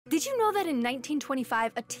Did you know that in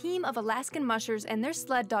 1925, a team of Alaskan mushers and their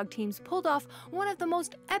sled dog teams pulled off one of the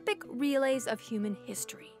most epic relays of human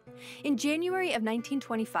history? In January of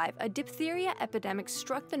 1925, a diphtheria epidemic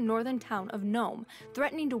struck the northern town of Nome,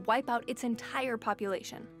 threatening to wipe out its entire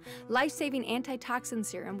population. Life-saving antitoxin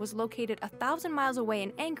serum was located 1,000 miles away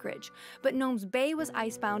in Anchorage, but Nome's bay was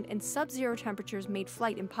icebound and sub-zero temperatures made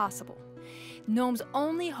flight impossible. Nome's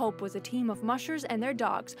only hope was a team of mushers and their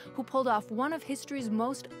dogs who pulled off one of history's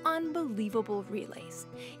most unbelievable relays.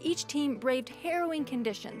 Each team braved harrowing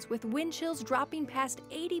conditions, with wind chills dropping past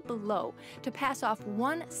 80 below to pass off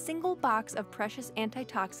one single box of precious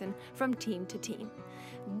antitoxin from team to team.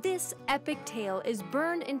 This epic tale is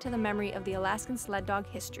burned into the memory of the Alaskan sled dog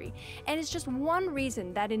history, and is just one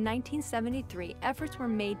reason that in 1973 efforts were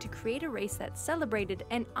made to create a race that celebrated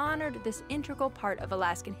and honored this integral part of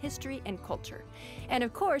Alaskan history and culture. And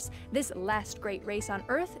of course, this last great race on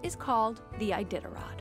Earth is called the Iditarod.